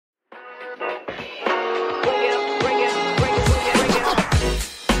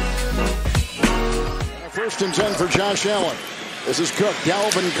First and 10 for Josh Allen. This is Cook,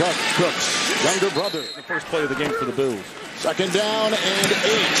 Dalvin Cook, Cook's younger brother. The first play of the game for the Bills. Second down and 8.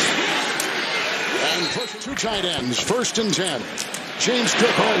 And push 2 tight ends. First and 10. James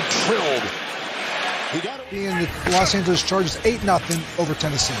Cook, drilled. He got it. Being the Los Angeles Chargers 8-0 over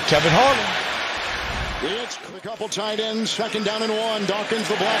Tennessee. Kevin Harlan. It's a couple tight ends. Second down and 1. Dawkins,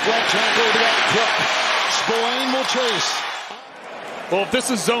 the black right tackle. We got Cook. Spillane will chase. Well, if this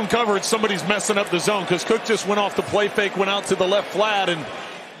is zone coverage, somebody's messing up the zone because Cook just went off the play fake, went out to the left flat, and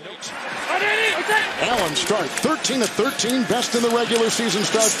Allen start 13 of 13, best in the regular season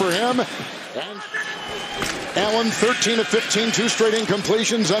start for him. And Allen 13 of 15, 2 straight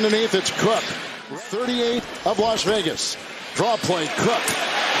incompletions. Underneath, it's Cook. 38 of Las Vegas. Draw play, Cook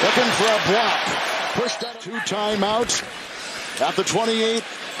looking for a block. Pushed out 2 timeouts at the 28.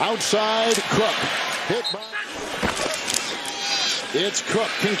 Outside, Cook hit by. It's Cook.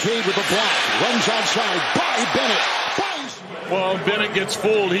 Kincaid with the block. Runs outside by Bennett. Well, Bennett gets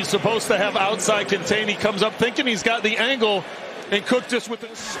fooled. He's supposed to have outside contain. He comes up thinking he's got the angle, and Cook just with the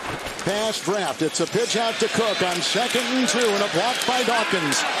pass draft. It's a pitch out to Cook on 2nd and 2, and a block by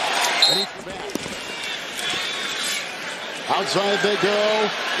Dawkins. And outside they go.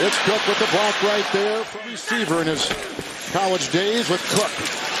 It's Cook with the block right there. Receiver in his college days with Cook.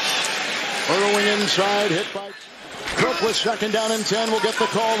 Burrowing inside, hit by Cook with 2nd down and 10. We'll get the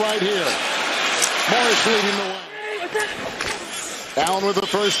call right here. Morris leading the way. Allen with the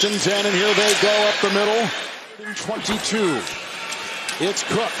 1st and 10, and here they go up the middle. 22. It's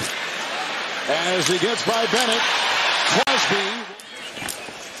Cook. As he gets by Bennett. Crosby.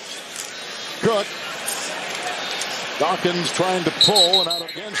 Cook. Dawkins trying to pull and out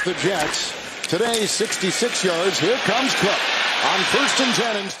against the Jets. Today, 66 yards. Here comes Cook. On 1st and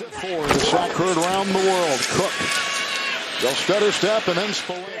 10 instead of 4. The sack heard around the world. Cook. They'll stutter step and then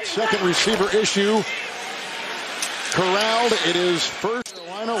Spillane. Second receiver issue. Corralled. It is First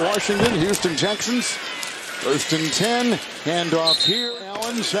Carolina, Washington, Houston Texans. 1st and 10. Handoff here.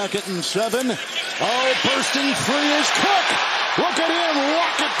 Allen, 2nd and 7. Oh, bursting free is Cook. Look at him.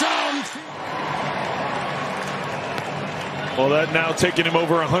 Walk it down. Well, that now taking him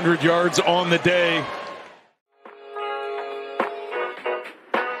over 100 yards on the day.